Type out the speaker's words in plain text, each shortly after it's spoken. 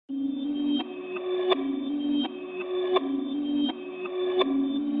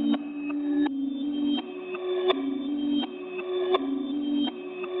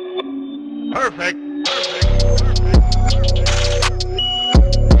Perfect.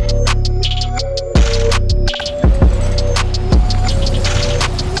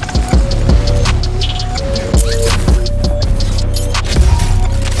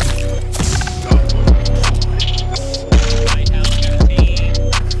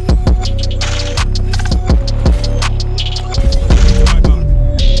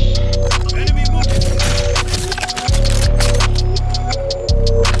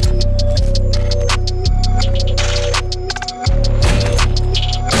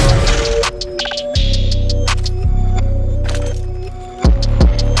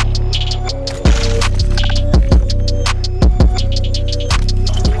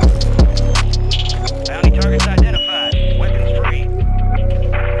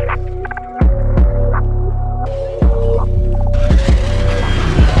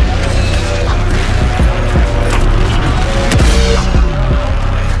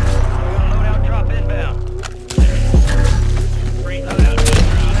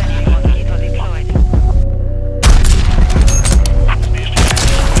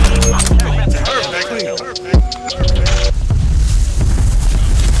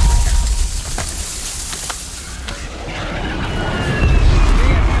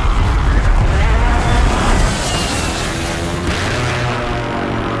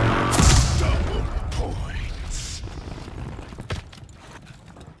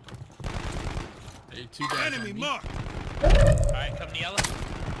 Enemy marked. Alright, come to yellow.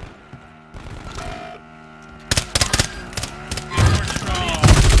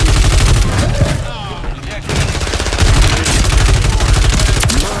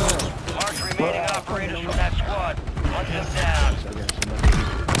 Mark remaining operators from that squad. Hunt them down.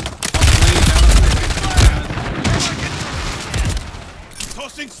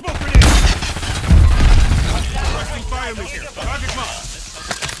 Tossing smoke grenade. Requesting fire mission. Target marked.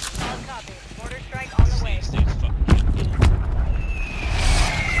 Copy. Mortar strike on the way.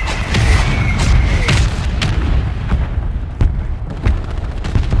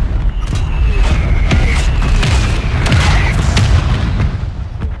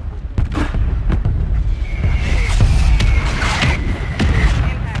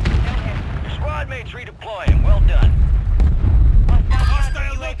 Your squad mates redeploying. Well done.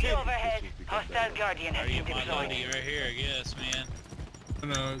 Hostile located. Overhead. Hostile Guardian has Are you been my deployed. buddy right here, I guess, man.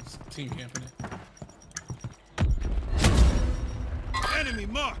 No, it's team camping it. Enemy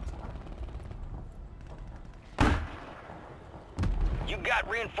marked. You got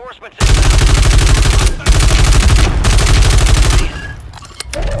reinforcements inbound.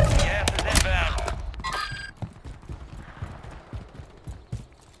 Gas is inbound.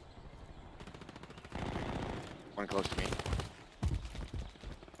 One close to me.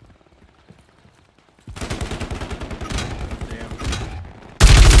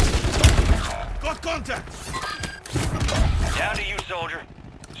 Got contact. Down to you, soldier.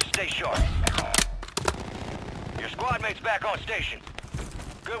 Stay sharp. Your squad mate's back on station.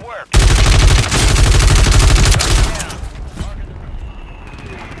 Good work.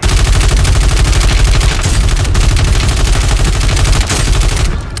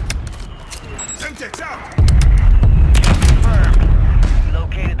 Semtex out. Confirmed.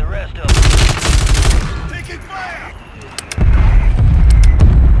 Located the rest of them. Taking fire.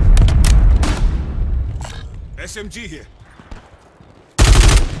 SMG here.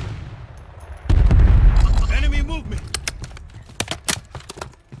 Enemy movement.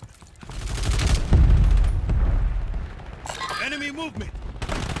 Enemy movement.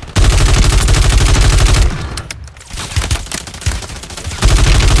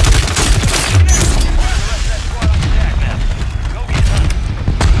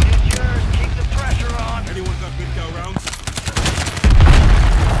 Anyone got big cow rounds?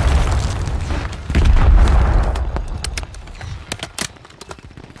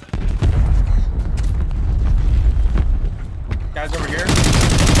 Guys over here.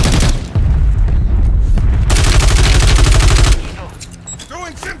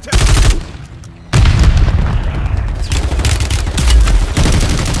 Throwing Semtex.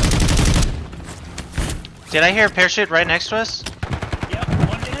 Did I hear a parachute right next to us? Yep,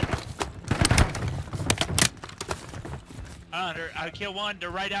 one dead. I killed one,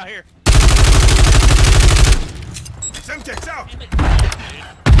 they're right out here. Semtex out.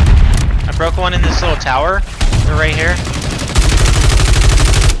 I broke one in this little tower. They're right here.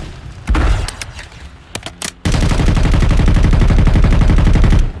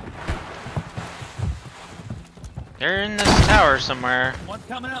 They're in this tower somewhere. One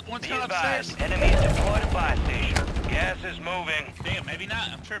coming up. One's Be coming upstairs. advised, enemy is deployed at buy station. Gas is moving. Damn, maybe not.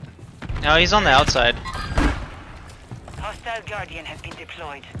 I'm tripping. No, he's on the outside. Hostile Guardian has been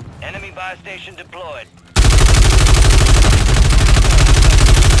deployed. Enemy buy station deployed.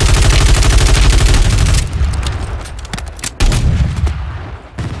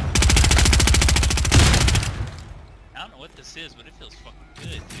 I don't know what this is, but it feels fucking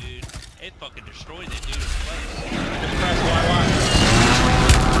good, dude. It fucking destroys it, dude. It's close. Just press Y1.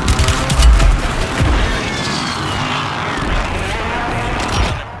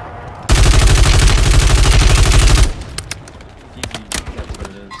 MTZ, that's what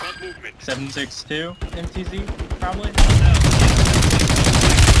it is. Got movement. 762 MTZ, probably?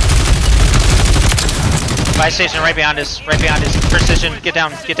 Buy station right behind us. Right behind us. Precision. Get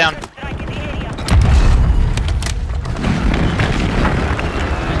down. Get down. Strike in the area.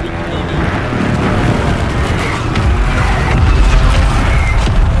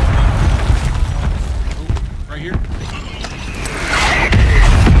 Right here.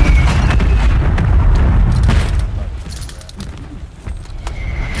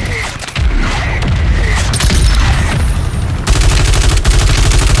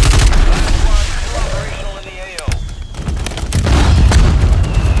 Operational in the AO.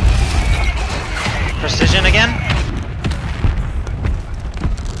 Precision again.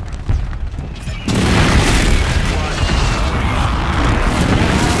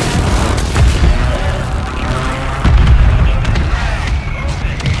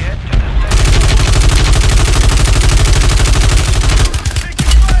 Get to the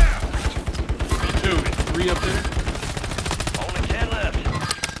Taking fire! 3 up there. center. Only 10 left.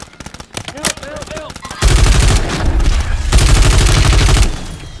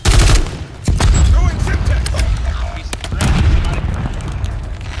 Throwing Simtex!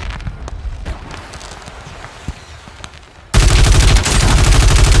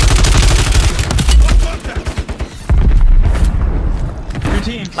 One contact!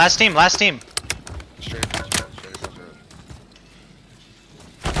 2 teams. Last team. Last team.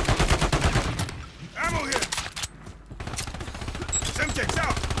 Ammo here! Simtex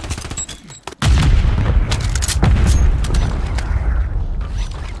out!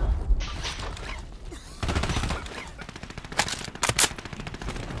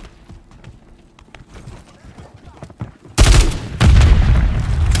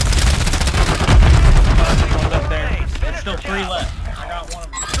 One's up there. There's still 3 left. I got one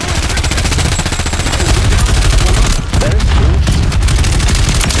of them.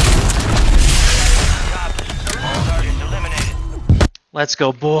 Targets eliminated. Let's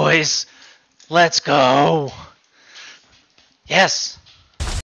go, boys. Let's go. Yes.